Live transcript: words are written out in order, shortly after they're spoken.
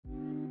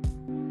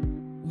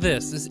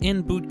This is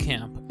In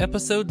Bootcamp,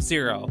 Episode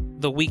 0,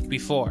 the week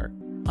before,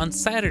 on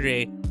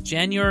Saturday,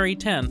 January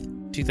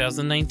 10th,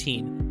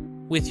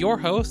 2019, with your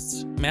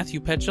hosts, Matthew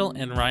Petchel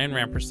and Ryan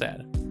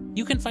Rampersad.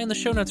 You can find the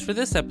show notes for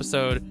this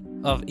episode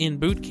of In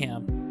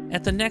Bootcamp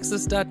at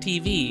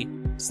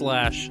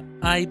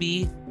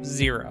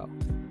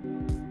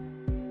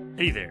thenexus.tv/IB0.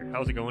 Hey there,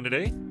 how's it going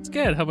today? It's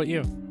good, how about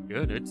you?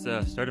 Good, it's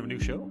the start of a new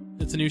show.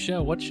 It's a new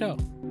show. What show?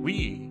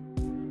 We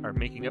are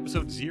making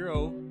episode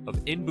 0 of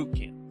In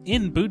Bootcamp.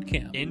 In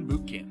Bootcamp. In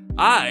Bootcamp.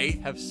 I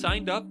have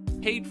signed up,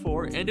 paid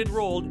for, and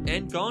enrolled,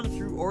 and gone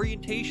through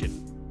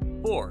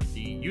orientation for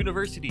the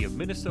University of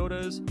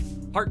Minnesota's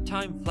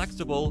part-time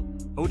flexible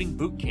coding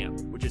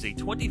bootcamp, which is a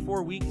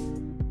 24-week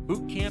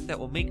bootcamp that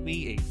will make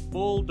me a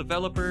full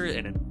developer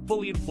and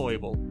fully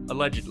employable,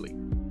 allegedly.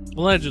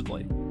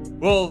 Allegedly.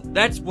 Well,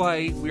 that's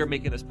why we are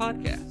making this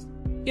podcast.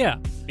 Yeah.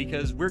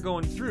 Because we're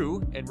going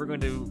through, and we're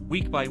going to,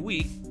 week by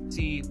week,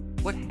 see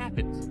what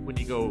happens when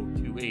you go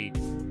to a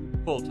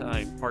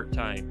full-time,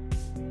 part-time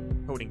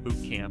coding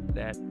bootcamp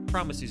that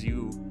promises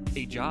you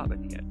a job at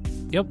the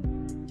end. Yep.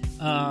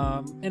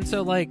 And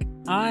so, like,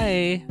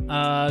 I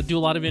do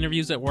a lot of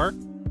interviews at work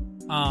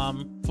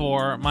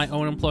for my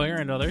own employer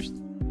and others.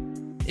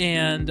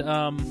 And,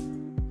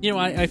 you know,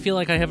 I feel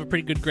like I have a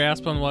pretty good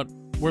grasp on what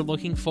we're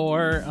looking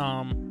for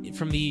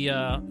from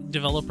the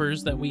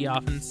developers that we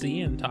often see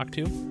and talk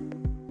to.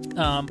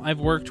 I've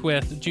worked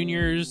with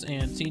juniors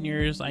and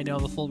seniors. I know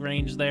the full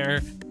range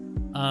there.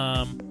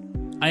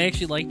 I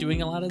actually like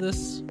doing a lot of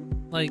this,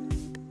 like,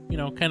 you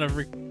know, kind of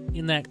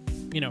in that,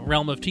 you know,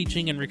 realm of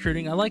teaching and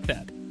recruiting. I like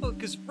that. Well,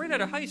 because right out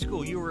of high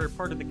school, you were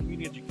part of the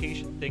community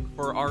education thing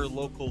for our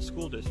local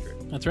school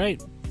district. That's right.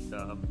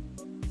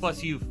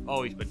 Plus, you've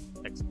always been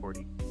tech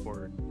supporting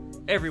for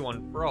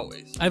everyone for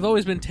always. I've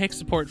always been tech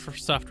support for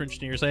software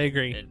engineers. I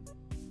agree. And,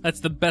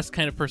 that's the best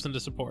kind of person to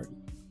support.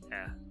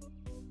 yeah.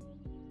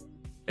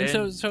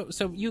 And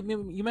so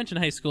you mentioned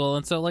high school,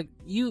 and so like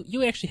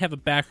you actually have a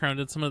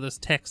background in some of this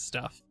tech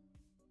stuff.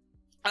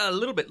 A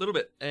little bit,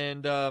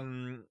 and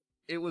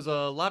it was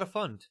a lot of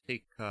fun to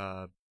take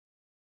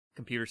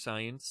computer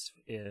science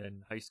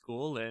in high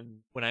school,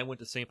 and when I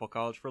went to St. Paul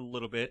College for a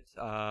little bit,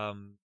 I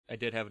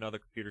did have another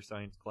computer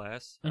science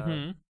class,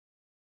 Mm-hmm.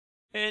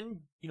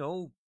 and you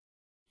know,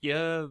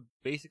 you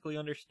basically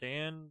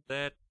understand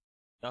that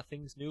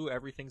nothing's new,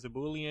 everything's a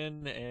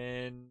Boolean,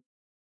 and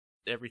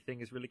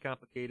everything is really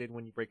complicated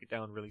when you break it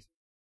down really.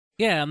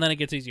 Yeah, and then it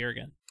gets easier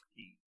again.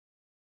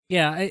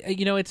 Yeah, I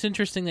you know, it's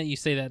interesting that you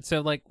say that. So,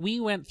 like, we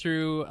went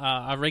through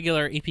a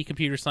regular AP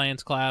Computer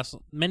Science class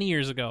many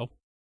years ago.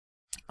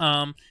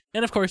 And,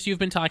 of course, you've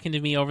been talking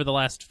to me over the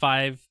last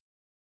 5...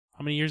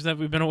 How many years have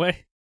we been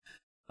away?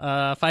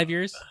 5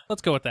 years?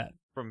 Let's go with that.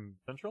 From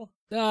Central?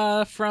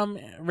 From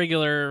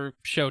regular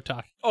show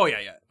talk. Oh, yeah,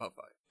 about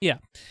 5. Yeah.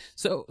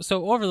 So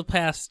over the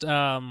past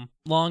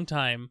long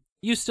time,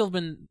 you've still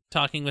been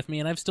talking with me,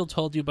 and I've still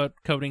told you about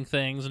coding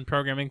things and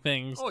programming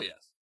things. Oh, yes.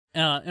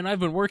 And I've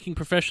been working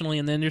professionally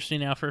in the industry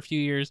now for a few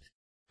years.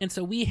 And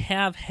so we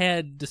have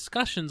had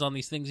discussions on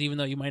these things, even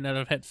though you might not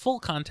have had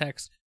full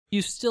context.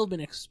 You've still been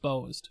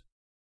exposed.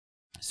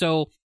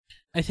 So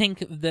I think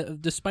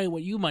that despite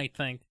what you might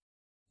think,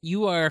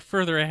 you are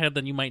further ahead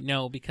than you might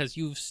know because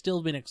you've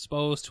still been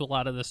exposed to a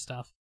lot of this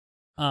stuff.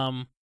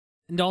 And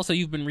also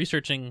you've been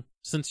researching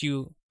since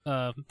you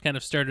kind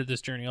of started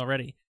this journey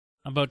already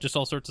about just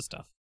all sorts of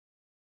stuff.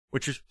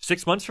 Which is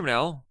 6 months from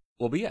now.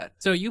 We'll be at.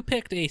 So you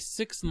picked a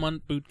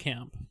 6-month boot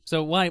camp.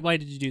 So why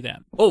did you do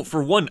that? Oh,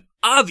 for one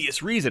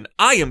obvious reason.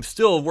 I am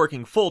still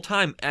working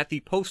full-time at the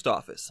post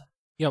office.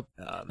 Yep.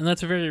 And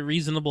that's a very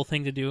reasonable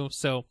thing to do.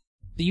 So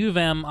the U of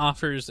M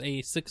offers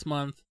a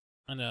 6-month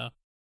and a,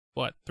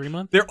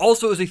 3-month? There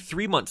also is a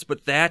 3 months,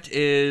 but that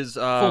is...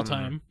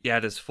 full-time. Yeah,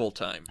 it is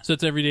full-time. So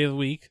it's every day of the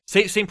week.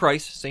 Same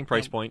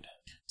price point.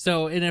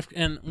 So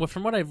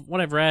from what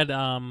I've read,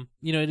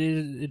 you know,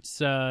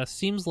 it's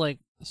seems like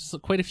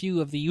quite a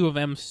few of the U of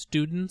M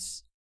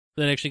students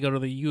that actually go to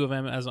the U of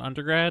M as an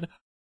undergrad,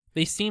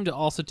 they seem to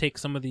also take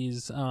some of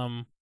these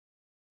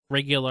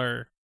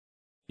regular,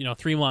 you know,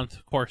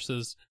 3-month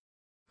courses.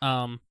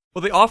 Well,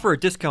 they offer a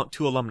discount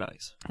to alumni.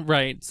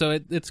 Right. So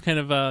it's kind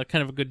of a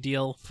good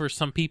deal for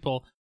some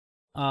people.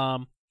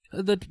 The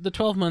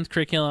 12-month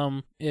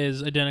curriculum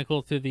is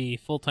identical to the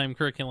full-time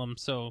curriculum,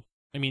 so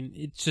I mean,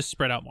 it's just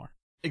spread out more.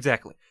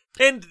 Exactly.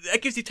 And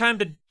that gives you time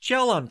to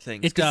gel on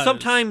things. It does.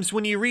 Sometimes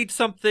when you read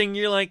something,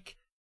 you're like,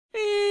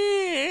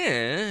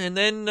 and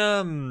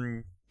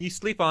then you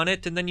sleep on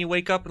it, and then you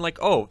wake up and like,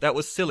 oh, that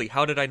was silly.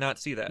 How did I not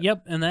see that?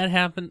 Yep, and that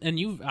happened. And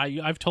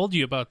I've told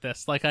you about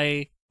this. Like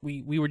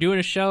we were doing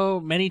a show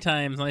many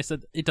times, and I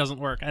said it doesn't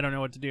work. I don't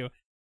know what to do.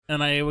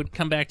 And I would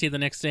come back to you the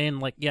next day and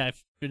like, yeah, I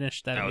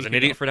finished that. I was an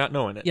idiot for not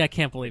knowing it. Yeah, I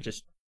can't believe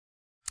it.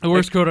 The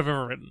worst code I've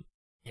ever written.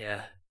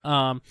 Yeah.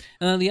 And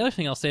then the other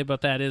thing I'll say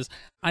about that is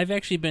I've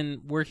actually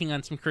been working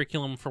on some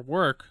curriculum for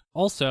work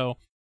also,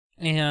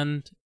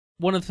 and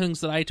one of the things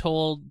that I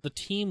told the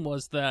team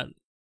was that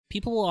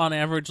people on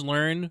average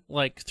learn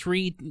like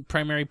 3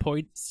 primary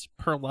points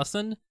per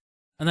lesson,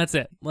 and that's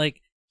it. Like,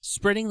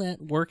 spreading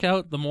that work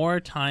out, the more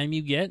time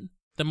you get,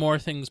 the more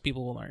things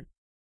people will learn.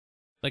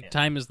 Like,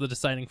 time is the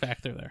deciding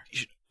factor there. You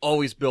should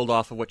always build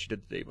off of what you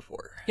did the day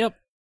before. Yep.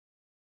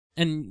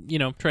 And,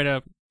 try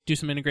to do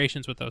some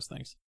integrations with those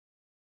things.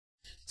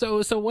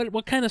 So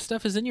what kind of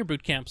stuff is in your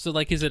bootcamp? So,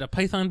 like, is it a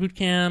Python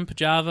bootcamp,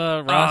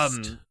 Java,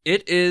 Rust?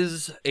 It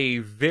is a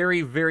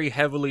very, very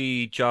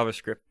heavily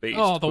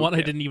JavaScript-based the one I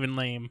bootcamp. didn't even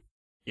name.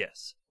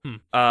 Yes.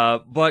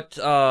 But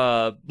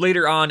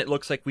later on, it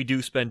looks like we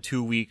do spend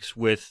 2 weeks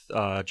with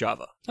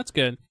Java. That's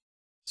good.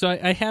 So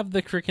I have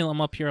the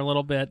curriculum up here a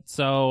little bit.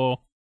 So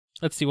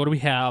let's see, what do we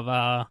have?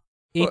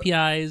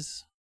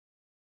 APIs,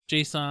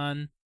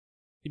 JSON,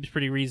 seems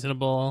pretty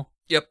reasonable.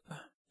 Yep.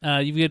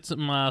 You've got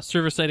some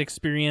server-side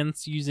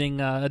experience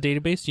using a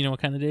database. Do you know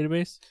what kind of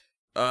database?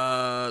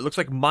 Looks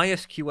like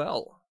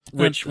MySQL,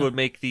 which would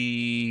make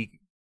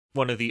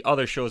one of the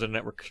other shows on the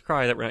network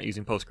cry that we're not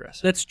using Postgres.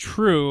 That's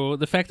true.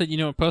 The fact that you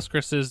know what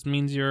Postgres is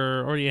means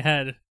you're already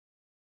ahead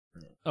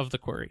of the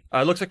query.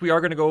 Looks like we are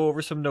going to go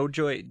over some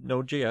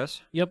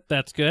Node.js. Yep,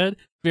 that's good.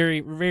 Very,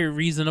 very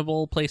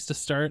reasonable place to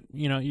start,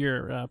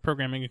 your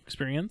programming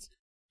experience.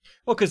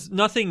 Well, because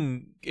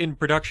nothing in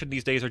production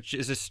these days is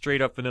just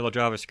straight up vanilla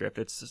JavaScript.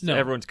 It's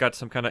everyone's got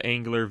some kind of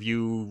Angular,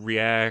 Vue,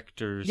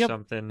 React, or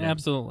something.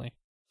 Absolutely.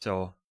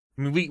 So,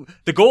 I mean,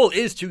 the goal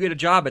is to get a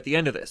job at the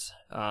end of this.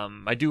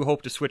 I do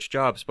hope to switch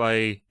jobs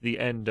by the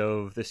end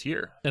of this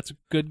year. That's a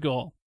good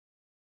goal.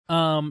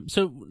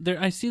 So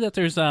I see that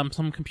there's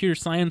some computer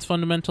science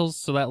fundamentals.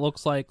 So that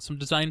looks like some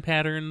design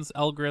patterns,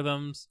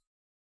 algorithms.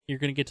 You're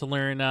going to get to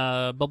learn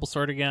bubble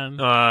sort again.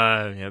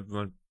 Yeah,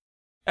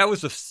 that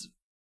was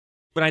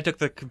when I took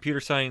the computer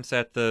science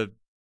at the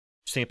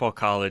St. Paul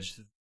College.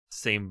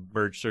 Same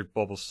merge sort,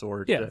 bubble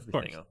sort. Yeah, of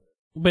course.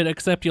 But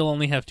except you'll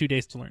only have 2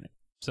 days to learn it.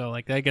 So,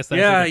 like, I guess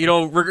that's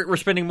we're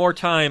spending more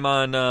time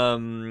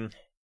on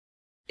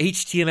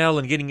HTML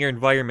and getting your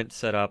environment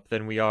set up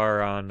than we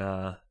are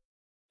on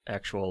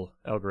actual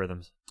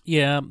algorithms.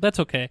 Yeah, that's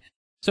okay.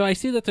 So I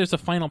see that there's a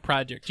final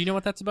project. Do you know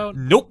what that's about?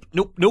 Nope.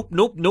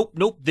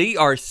 They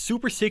are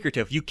super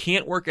secretive. You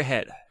can't work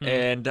ahead,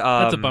 and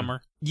that's a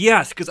bummer.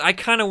 Yes, because I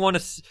kind of want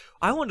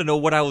to know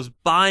what I was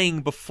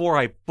buying before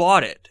I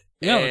bought it.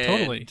 Yeah, and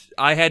totally.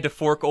 I had to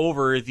fork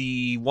over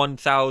the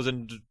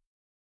 1,000.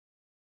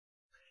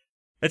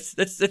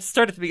 Let's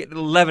start at the beginning.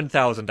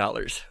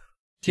 $11,000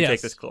 to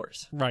take this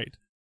course. Right.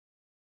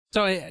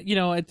 So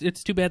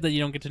it's too bad that you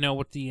don't get to know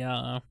what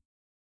the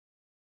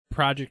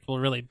project will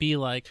really be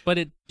like. But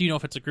do you know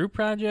if it's a group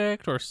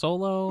project or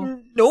solo?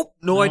 Nope,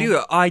 no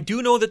idea. I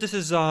do know that this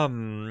is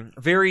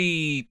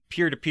very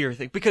peer-to-peer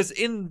thing, because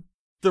in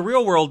the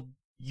real world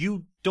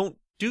you don't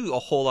do a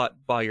whole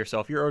lot by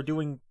yourself. You're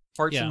doing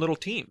parts in little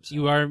teams.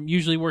 You are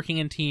usually working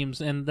in teams,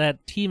 and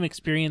that team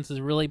experience is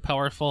really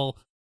powerful.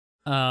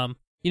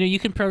 You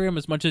can program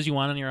as much as you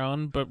want on your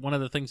own, but one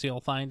of the things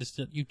you'll find is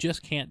that you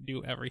just can't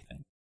do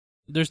everything.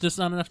 There's just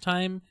not enough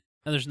time,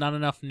 and there's not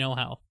enough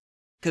know-how.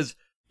 Because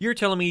you're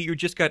telling me you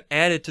just got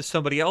added to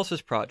somebody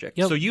else's project,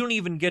 so you don't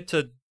even get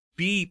to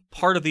be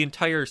part of the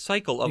entire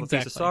cycle of a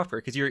piece of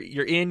software, because you're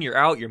in, you're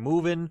out, you're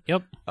moving.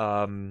 Yep.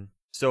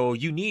 So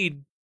you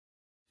need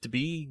to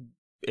be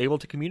able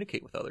to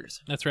communicate with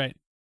others. That's right.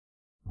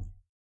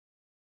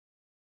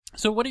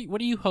 So what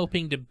are you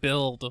hoping to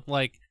build?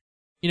 Like,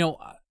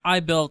 I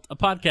built a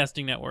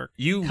podcasting network.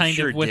 You kind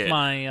sure of with did.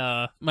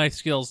 my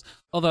skills.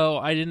 Although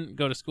I didn't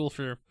go to school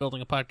for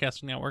building a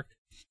podcasting network.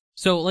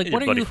 So, like, You're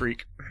what are buddy you?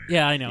 Freak.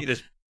 Yeah, I know. You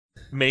just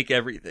make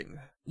everything.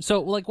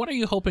 So, like, what are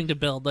you hoping to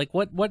build? Like,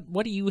 what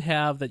do you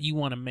have that you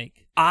want to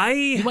make?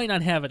 You might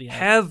not have it yet.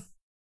 Have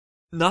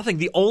nothing.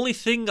 The only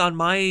thing on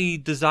my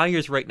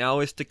desires right now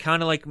is to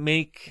kind of like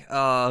make.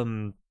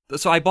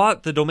 So I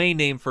bought the domain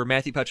name for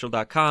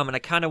MatthewPetrol.com, and I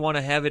kind of want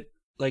to have it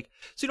like,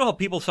 so you know how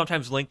people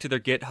sometimes link to their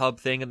GitHub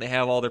thing and they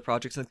have all their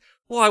projects, and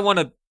I want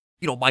to,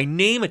 my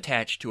name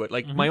attached to it,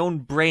 like my own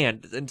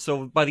brand. And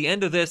so by the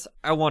end of this,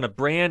 I want a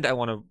brand, I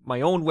want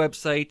my own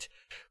website,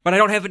 but I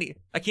don't have any.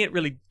 I can't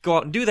really go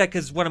out and do that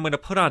because what I'm going to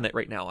put on it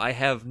right now, I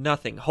have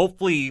nothing.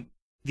 Hopefully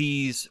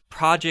these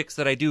projects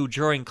that I do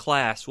during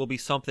class will be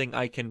something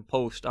I can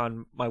post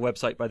on my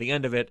website by the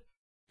end of it,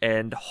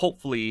 and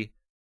hopefully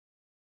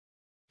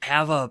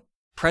have a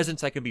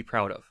presence I can be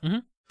proud of. Mm-hmm.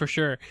 For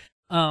sure.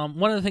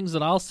 One of the things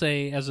that I'll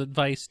say as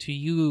advice to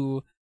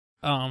you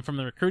from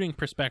the recruiting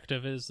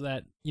perspective is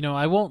that,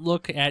 I won't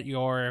look at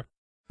your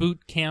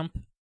boot camp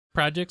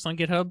projects on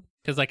GitHub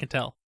because I can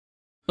tell.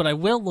 But I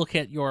will look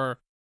at your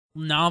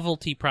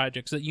novelty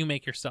projects that you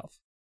make yourself.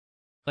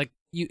 Like,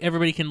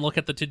 everybody can look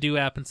at the to-do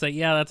app and say,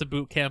 yeah, that's a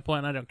boot camp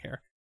one. I don't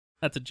care.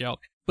 That's a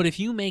joke. But if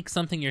you make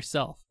something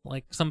yourself,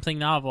 like something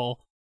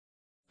novel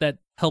that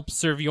helps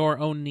serve your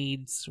own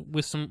needs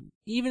with some,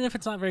 even if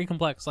it's not very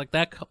complex, like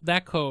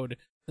that code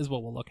is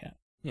what we'll look at.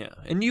 Yeah,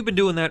 and you've been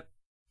doing that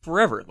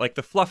forever, like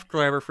the fluff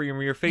grabber for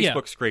your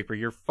Facebook scraper,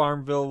 your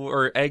Farmville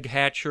or egg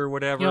hatch or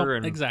whatever.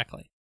 Yep,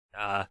 exactly.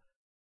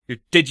 Your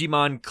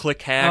Digimon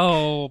click hack.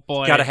 Oh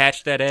boy, gotta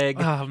hatch that egg.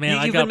 Oh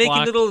man, you've been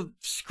making little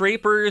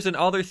scrapers and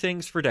other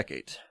things for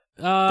decades.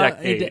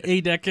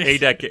 A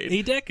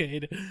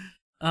decade.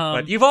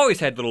 But you've always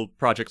had little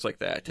projects like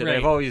that, and Right.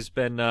 I've always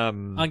been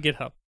on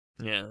GitHub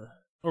yeah.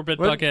 or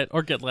Bitbucket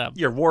or GitLab.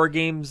 Your War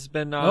Game's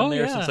been on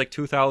there yeah. since like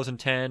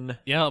 2010.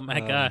 Yeah, oh my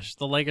gosh,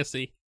 the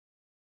legacy.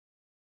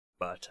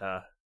 But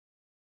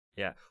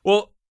yeah.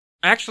 Well,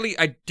 actually,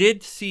 I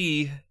did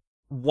see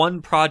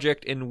one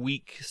project in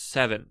week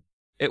 7.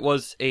 It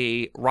was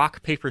a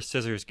rock paper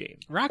scissors game,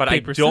 but I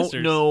don't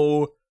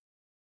know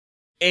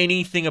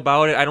anything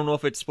about it. I don't know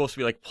if it's supposed to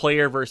be like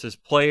player versus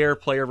player,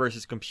 player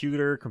versus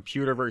computer,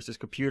 computer versus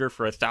computer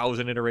for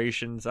 1,000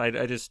 iterations.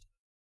 I just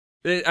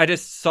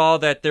saw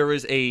that there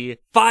was a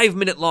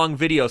 5-minute long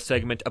video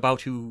segment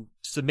about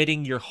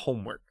submitting your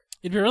homework.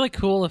 It'd be really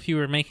cool if you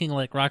were making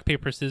like rock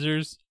paper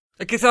scissors.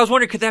 I guess I was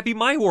wondering, could that be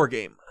my war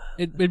game?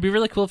 It'd be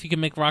really cool if you could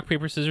make rock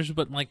paper scissors,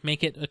 but like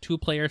make it a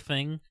 2-player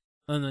thing,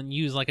 and then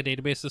use like a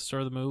database to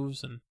store the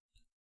moves, and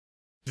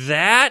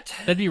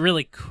that'd be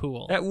really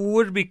cool. That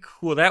would be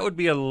cool. That would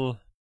be That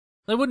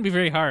wouldn't be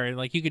very hard.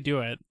 Like you could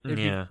do it.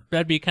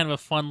 That'd be kind of a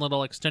fun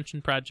little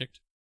extension project.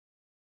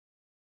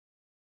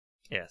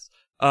 Yes.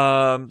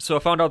 So I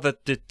found out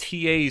that the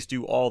TAs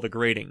do all the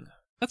grading.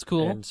 That's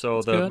cool. And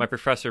so my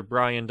professor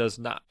Brian does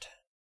not.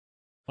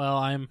 Well,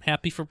 I'm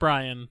happy for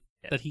Brian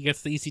that he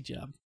gets the easy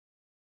job.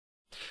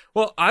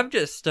 Well, I'm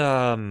just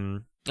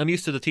I'm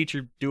used to the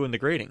teacher doing the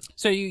grading.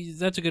 So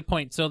that's a good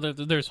point. So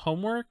there's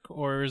homework,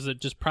 or is it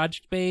just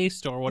project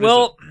based, or what?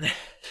 Well,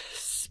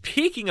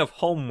 speaking of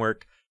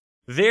homework,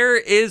 there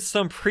is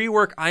some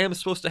pre-work I am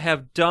supposed to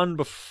have done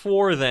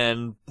before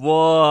then,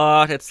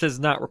 but it says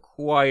not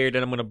required,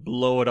 and I'm going to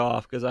blow it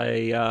off because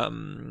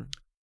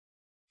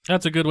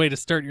That's a good way to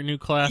start your new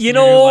class. You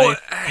know,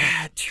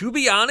 to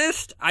be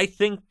honest, I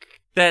think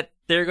that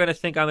they're going to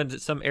think I'm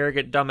some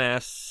arrogant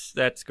dumbass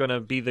that's going to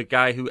be the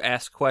guy who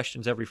asks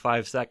questions every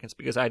 5 seconds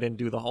because I didn't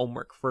do the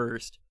homework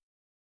first.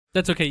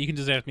 That's okay. You can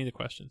just ask me the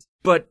questions.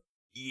 But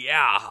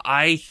yeah,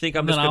 I think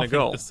I'm just going to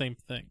go. The same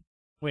thing.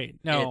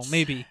 Wait, no,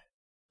 maybe.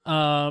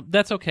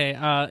 That's okay.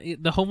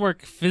 The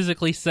homework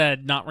physically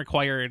said not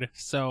required,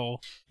 so...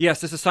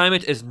 Yes, this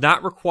assignment is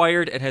not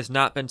required and has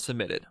not been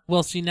submitted.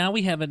 Well, see, now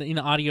we have it in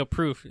audio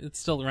proof. It's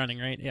still running,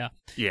 right? Yeah.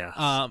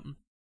 Yeah.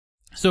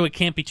 So it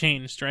can't be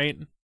changed, right?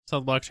 That's how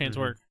the blockchains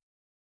work.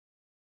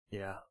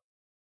 Yeah.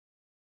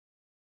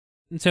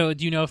 And so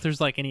do you know if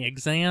there's, like, any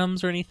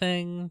exams or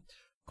anything?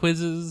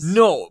 Quizzes?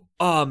 No.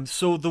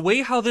 So the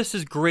way how this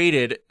is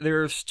graded,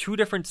 there's 2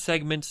 different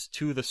segments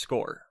to the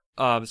score.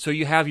 So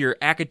you have your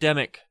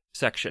academic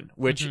section,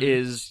 which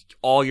is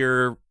all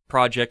your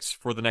projects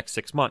for the next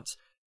 6 months.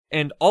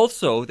 And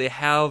also they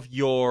have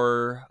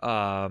your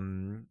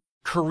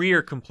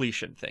career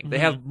completion thing. They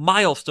have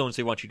milestones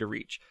they want you to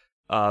reach.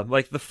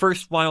 Like the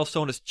first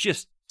milestone is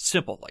just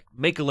simple, like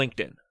make a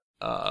LinkedIn.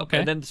 Okay.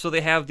 And then so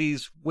they have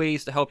these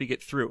ways to help you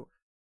get through.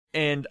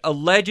 And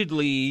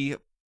allegedly,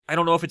 I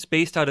don't know if it's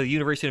based out of the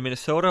University of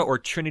Minnesota or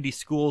Trinity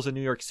Schools in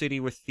New York City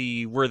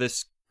where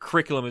this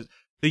curriculum is.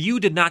 The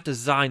U did not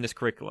design this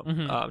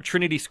curriculum.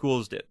 Trinity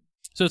Schools did.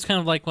 So it's kind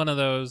of like one of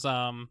those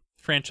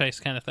franchise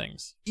kind of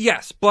things.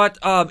 Yes, but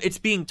it's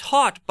being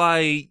taught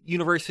by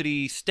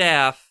university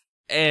staff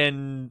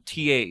and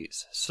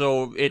TAs.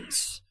 So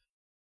it's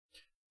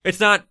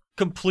not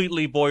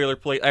completely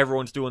boilerplate.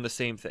 Everyone's doing the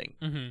same thing.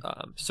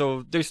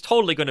 So there's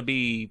totally going to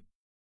be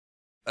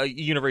a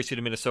University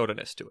of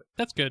Minnesota-ness to it.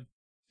 That's good.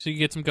 So you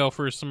get some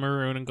gophers, some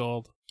maroon and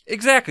gold.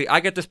 Exactly.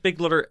 I get this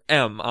big letter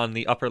M on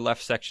the upper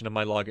left section of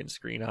my login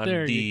screen on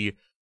the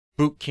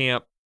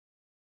Bootcamp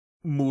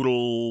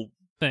Moodle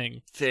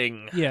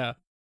thing. Yeah.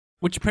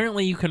 Which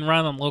apparently you can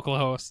run on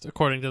localhost,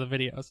 according to the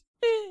videos.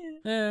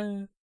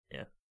 Yeah.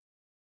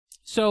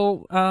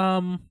 So,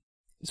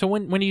 so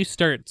when do you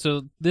start?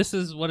 So this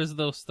is, what is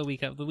the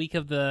week of? The week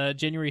of the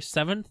January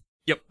 7th?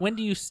 Yep. When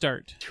do you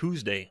start?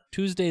 Tuesday.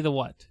 Tuesday the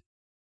what?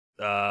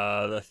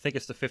 I think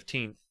it's the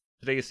 15th.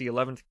 Today is the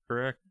 11th,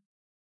 correct?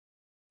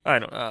 I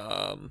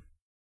don't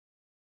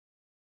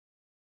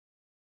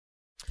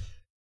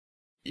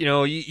You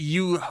know,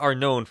 you are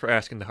known for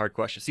asking the hard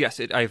questions. Yes,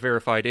 I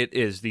verified it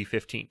is the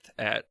 15th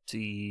at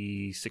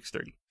the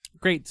 6:30.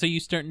 Great. So you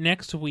start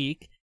next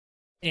week,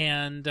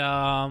 and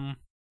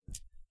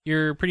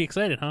you're pretty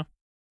excited, huh?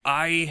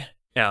 I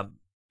am.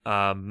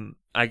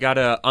 I got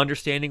a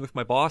understanding with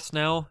my boss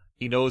now.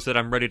 He knows that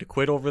I'm ready to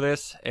quit over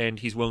this, and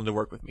he's willing to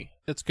work with me.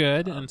 That's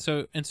good. And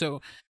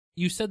so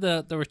you said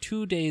that there were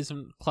 2 days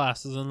of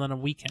classes and then a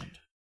weekend.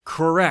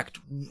 Correct.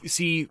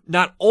 See,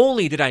 not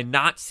only did I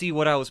not see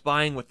what I was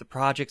buying with the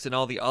projects and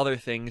all the other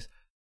things,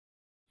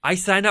 I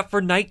signed up for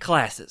night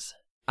classes.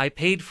 I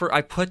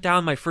put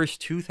down my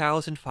first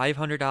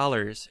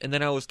 $2,500, and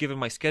then I was given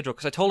my schedule,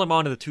 because I told him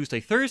on to the Tuesday,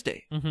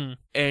 Thursday.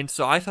 And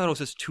so I thought it was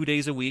just 2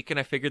 days a week, and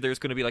I figured there was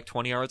going to be like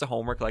 20 hours of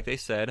homework, like they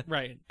said.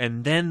 Right.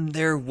 And then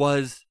there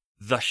was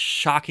the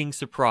shocking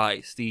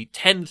surprise, the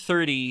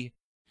 10:30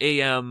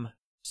 a.m.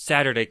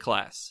 Saturday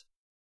class.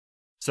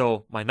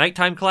 So my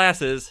nighttime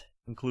classes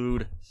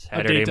include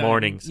Saturday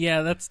mornings.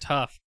 Yeah, that's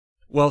tough.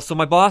 Well, so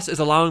my boss is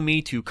allowing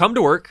me to come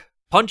to work,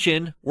 punch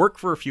in, work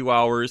for a few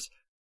hours,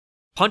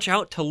 punch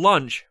out to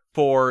lunch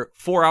for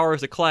 4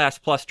 hours of class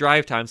plus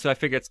drive time, so I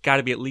figure it's got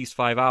to be at least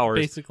 5 hours.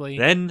 Basically.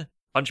 Then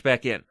punch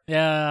back in.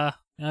 Yeah,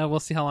 we'll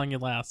see how long you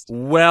last.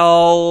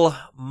 Well,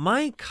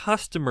 my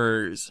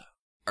customers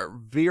are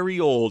very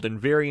old and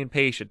very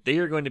impatient. They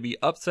are going to be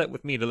upset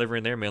with me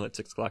delivering their mail at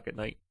 6 o'clock at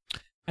night.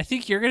 I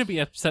think you're going to be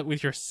upset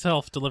with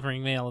yourself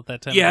delivering mail at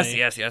that time. Yes.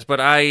 But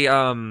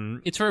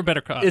it's for a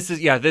better cause.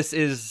 This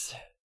is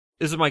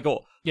my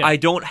goal. Yeah. I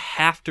don't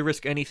have to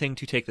risk anything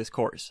to take this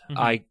course.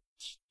 Mm-hmm. I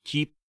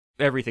keep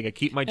everything. I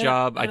keep my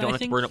job. I don't have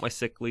to burn up my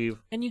sick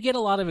leave. And you get a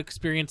lot of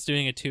experience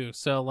doing it too.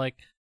 So, like,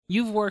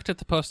 you've worked at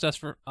the post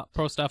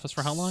office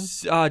for how long?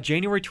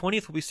 January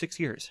 20th will be 6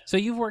 years. So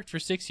you've worked for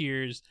 6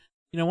 years.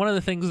 You know, one of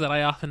the things that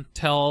I often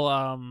tell,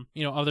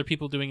 other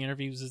people doing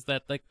interviews is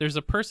that, like, there's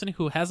a person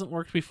who hasn't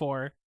worked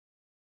before,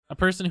 a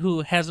person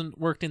who hasn't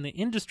worked in the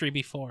industry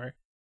before,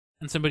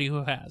 and somebody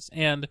who has.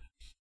 And,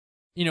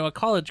 you know, a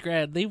college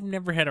grad, they've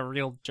never had a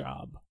real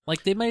job.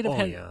 Like, they might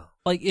have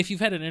like, if you've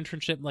had an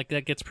internship, like,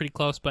 that gets pretty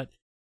close, but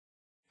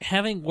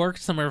having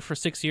worked somewhere for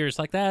 6 years,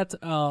 like, that's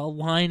a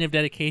line of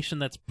dedication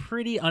that's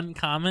pretty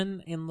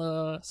uncommon in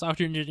the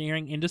software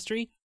engineering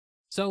industry.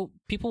 So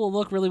people will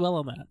look really well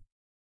on that.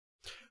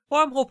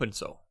 Well, I'm hoping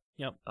so.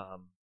 Yep.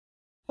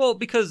 Well,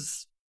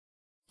 because,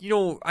 you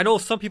know, I know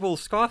some people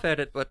scoff at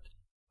it, but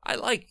I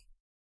like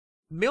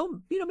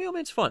being a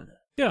mailman's fun.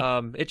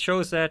 Yeah. It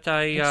shows that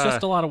it's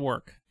just a lot of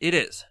work. It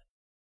is.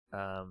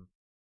 It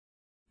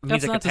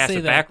means I can pass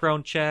a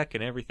background check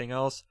and everything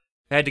else.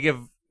 I had to give.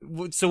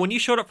 So when you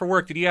showed up for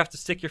work, did you have to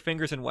stick your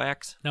fingers in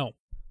wax? No.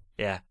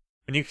 Yeah.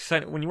 When you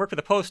work for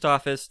the post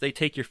office, they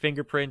take your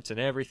fingerprints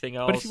and everything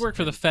else. But if you work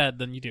for the Fed,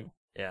 then you do.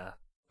 Yeah.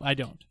 I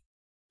don't.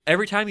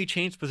 Every time you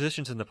change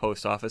positions in the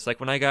post office, like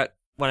when I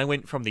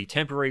went from the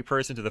temporary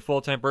person to the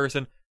full-time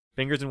person,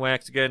 fingers in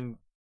wax again,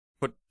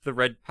 put the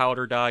red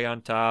powder dye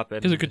on top.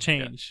 Because it could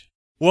change.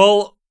 Yeah.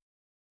 Well,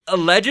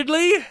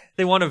 allegedly,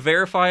 they want to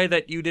verify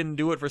that you didn't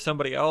do it for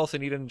somebody else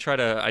and you didn't try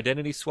to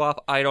identity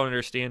swap. I don't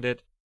understand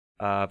it.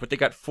 But they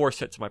got 4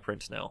 sets of my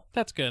prints now.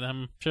 That's good.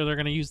 I'm sure they're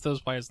going to use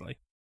those wisely.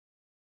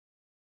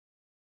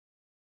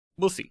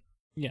 We'll see.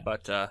 Yeah.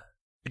 But the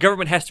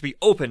government has to be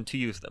open to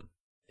use them.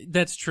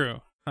 That's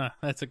true.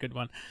 That's a good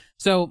one.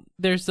 So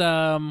there's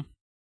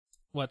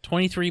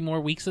 23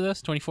 more weeks of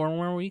this? 24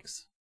 more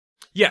weeks?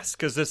 Yes,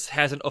 because this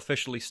hasn't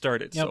officially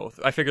started. Yep. So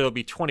I figure there'll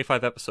be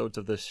 25 episodes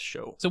of this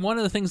show. So one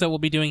of the things that we'll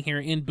be doing here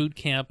in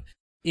Bootcamp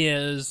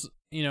is,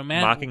 you know,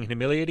 Matt... Mocking and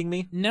humiliating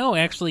me? No,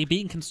 actually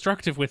being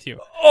constructive with you.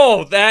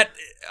 Oh, that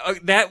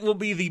will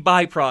be the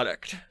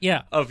byproduct.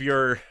 Yeah. Of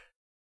your...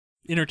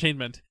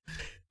 entertainment.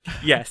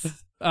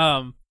 Yes.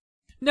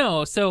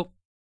 No, so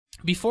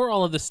before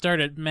all of this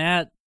started,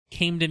 Matt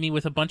came to me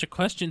with a bunch of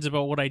questions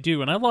about what I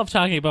do, and I love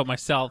talking about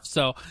myself,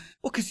 so...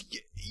 Well, because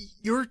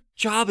your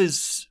job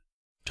is...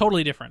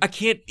 totally different. I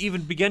can't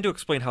even begin to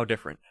explain how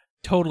different.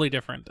 Totally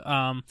different.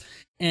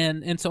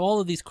 And so all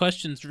of these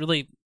questions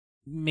really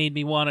made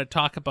me want to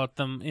talk about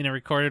them in a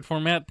recorded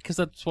format, because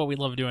that's what we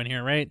love doing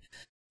here, right?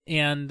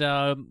 And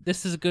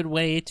this is a good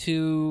way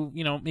to,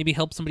 you know, maybe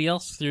help somebody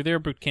else through their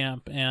boot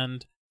camp,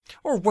 and...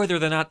 or whether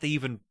or not they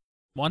even...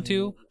 Want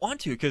to,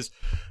 because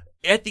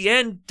at the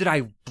end, did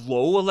I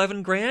blow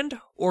 11 grand,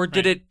 or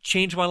did it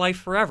change my life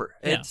forever?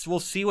 Yeah. We'll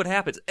see what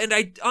happens. And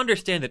I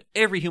understand that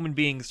every human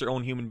being is their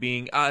own human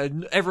being.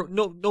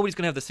 Nobody's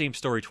gonna have the same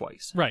story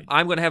twice. Right.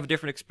 I'm gonna have a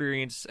different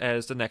experience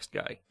as the next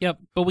guy. Yep.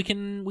 But we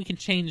can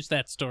change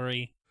that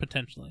story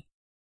potentially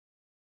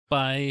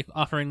by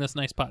offering this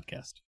nice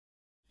podcast.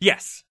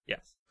 Yes.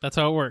 That's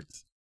how it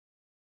works.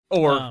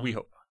 Or we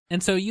hope.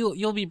 And so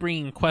you'll be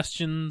bringing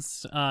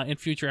questions in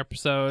future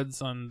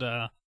episodes, and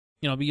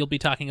you'll be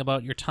talking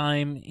about your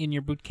time in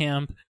your boot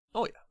camp.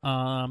 Oh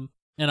yeah.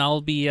 And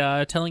I'll be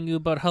telling you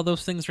about how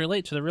those things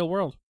relate to the real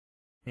world.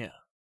 Yeah.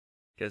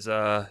 Because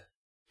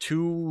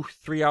 2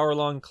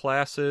 3-hour-long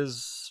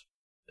classes,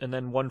 and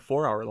then 1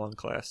 4-hour-long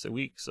class a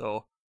week.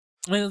 So.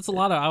 I mean, it's a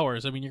lot of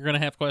hours. I mean, you're gonna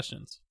have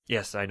questions.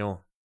 Yes, I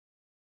know.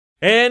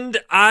 And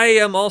I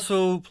am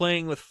also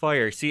playing with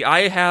Fire. See,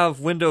 I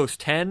have Windows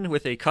 10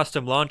 with a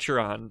custom launcher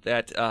on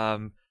that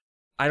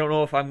I don't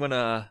know if I'm going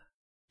to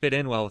fit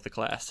in well with the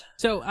class.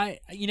 So,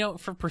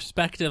 for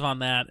perspective on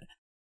that,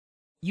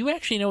 you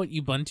actually know what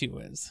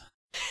Ubuntu is.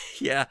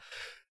 Yeah.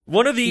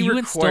 One of the You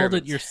requirements... installed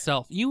it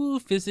yourself. You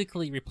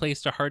physically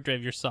replaced a hard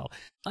drive yourself.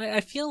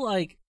 I feel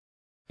like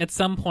at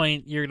some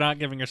point you're not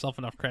giving yourself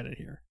enough credit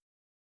here.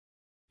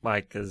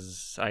 Why?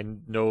 Because I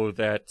know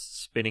that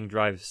spinning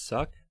drives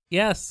suck?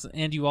 Yes,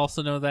 and you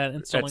also know that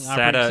installing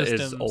that operating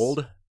systems is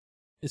old.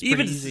 Is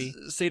even easy.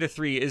 SATA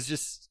 3 is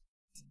just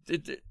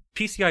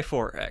PCI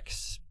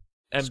 4X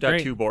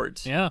M.2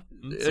 boards. Yeah,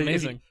 it's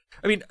amazing.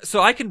 I mean,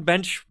 so I can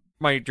bench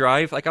my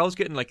drive. Like I was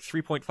getting like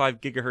 3.5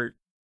 gigahertz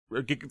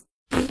or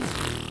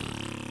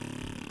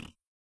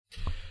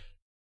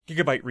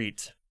gigabyte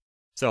reads.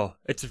 So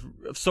it's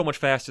so much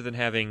faster than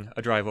having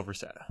a drive over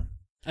SATA.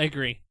 I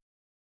agree.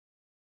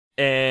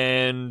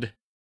 And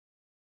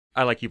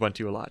I like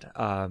Ubuntu a lot.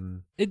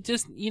 It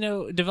just,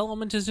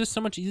 development is just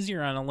so much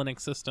easier on a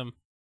Linux system.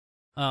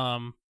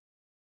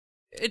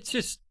 It's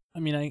just I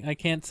mean, I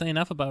can't say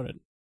enough about it.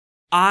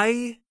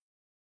 I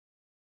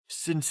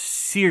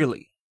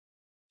sincerely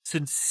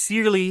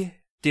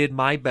did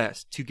my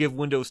best to give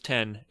Windows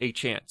 10 a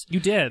chance. You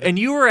did. And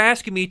you were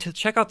asking me to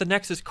check out the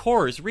Nexus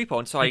Cores repo,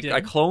 and so I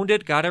cloned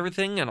it, got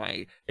everything, and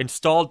I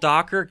installed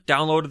Docker,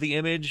 downloaded the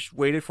image,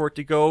 waited for it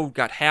to go,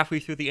 got halfway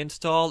through the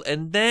install,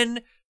 and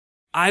then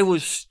I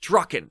was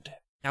struckened.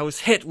 I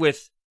was hit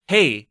with,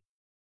 hey,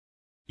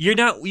 you're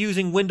not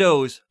using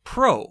Windows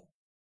Pro.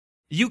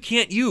 You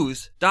can't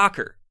use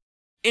Docker.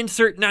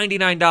 Insert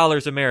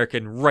 $99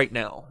 American right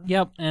now.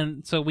 Yep,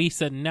 and so we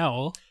said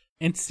no.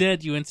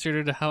 Instead, you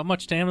inserted how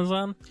much to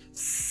Amazon?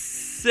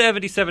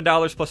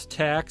 $77 plus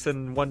tax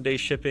and 1 day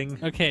shipping.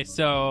 Okay,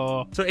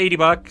 so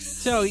 $80.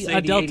 So 80,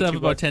 a delta of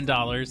about $82.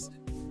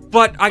 $10.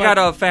 But I got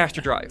a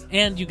faster drive.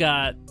 And you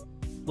got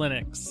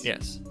Linux.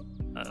 Yes.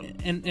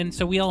 And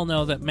so we all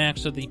know that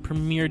Macs are the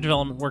premier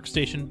development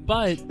workstation,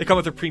 but they come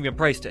with a premium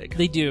price tag.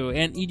 They do,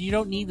 and you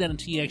don't need that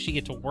until you actually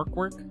get to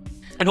work.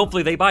 And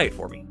hopefully they buy it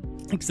for me.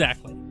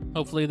 Exactly.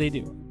 Hopefully they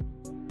do.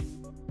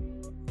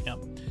 Yeah.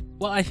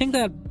 Well, I think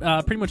that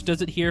pretty much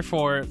does it here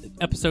for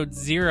episode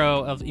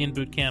 0 of In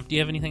Bootcamp. Do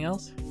you have anything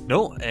else?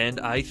 No,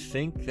 and I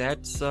think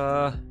that's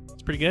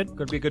it's pretty good.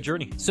 Going to be a good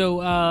journey.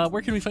 So,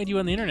 where can we find you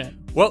on the internet?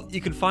 Well, you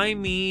can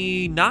find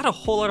me not a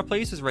whole lot of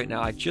places right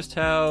now. I just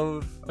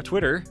have a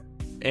Twitter,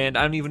 and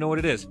I don't even know what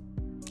it is.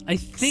 I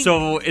think.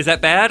 So, is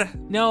that bad?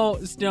 No.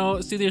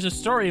 See, there's a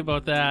story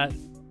about that,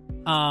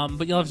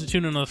 but you'll have to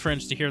tune in on the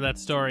Fringe to hear that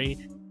story.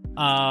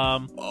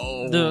 Wow.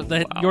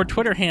 Your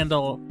Twitter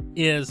handle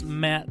is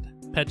Matt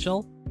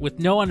Petchel with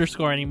no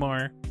underscore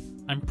anymore.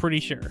 I'm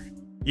pretty sure.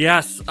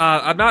 Yes,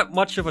 I'm not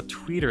much of a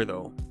tweeter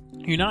though.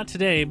 You're not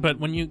today, but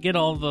when you get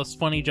all those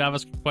funny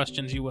JavaScript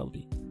questions, you will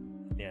be.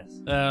 Yes.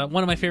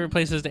 One of my favorite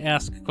places to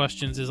ask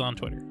questions is on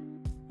Twitter.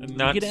 And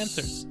not you get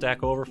answers.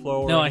 Stack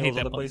Overflow. Or no, I hate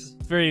that other place. places.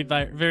 It's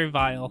very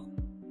vile.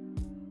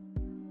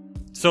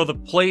 So the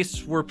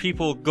place where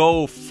people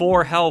go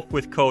for help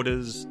with code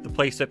is the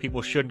place that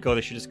people shouldn't go.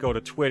 They should just go to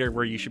Twitter,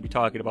 where you should be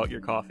talking about your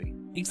coffee.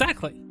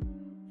 Exactly.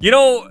 You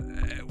know,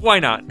 why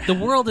not? The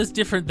world is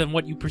different than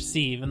what you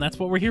perceive, and that's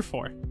what we're here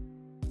for.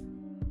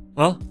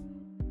 Well,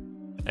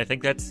 I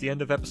think that's the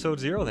end of episode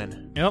 0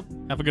 then. Yep.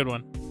 Have a good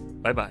one.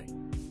 Bye-bye.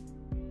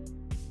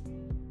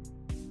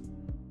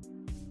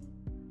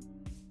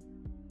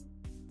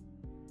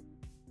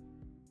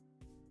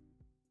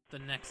 The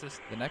Nexus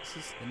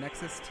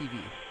TV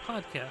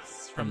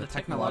podcasts from the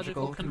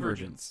Technological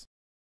Convergence.